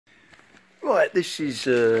Right, this is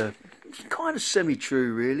kind of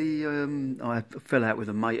semi-true, really. I fell out with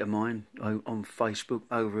a mate of mine on Facebook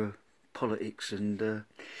over politics and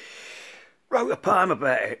wrote a poem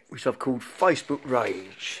about it, which I've called Facebook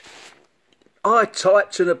Rage. I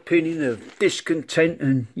typed an opinion of discontent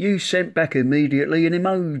and you sent back immediately an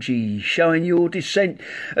emoji showing your dissent,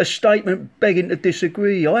 a statement begging to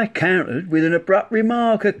disagree. I countered with an abrupt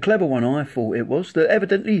remark, a clever one I thought it was, that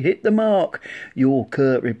evidently hit the mark. Your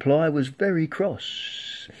curt reply was very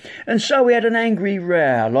cross. And so we had an angry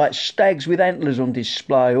row, like stags with antlers on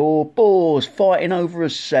display or boars fighting over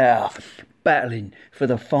a sow, battling for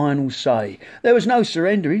the final say. There was no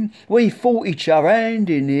surrendering. We fought each other and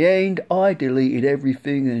in the end I deleted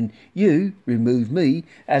everything and you removed me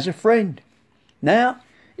as a friend. Now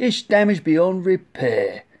it's damage beyond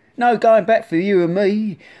repair. No going back for you and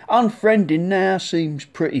me. Unfriending now seems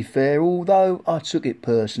pretty fair, although I took it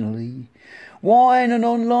personally. Wine and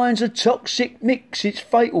online's a toxic mix. It's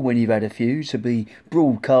fatal when you've had a few to be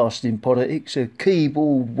broadcasting politics, a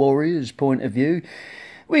keyboard warrior's point of view.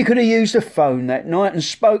 We could have used a phone that night and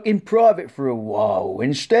spoke in private for a while.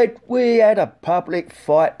 Instead, we had a public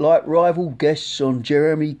fight like rival guests on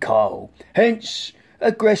Jeremy Kyle. Hence,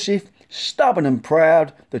 aggressive, stubborn and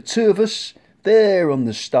proud, the two of us there on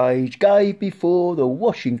the stage gave before the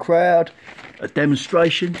watching crowd a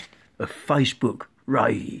demonstration of Facebook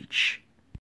rage.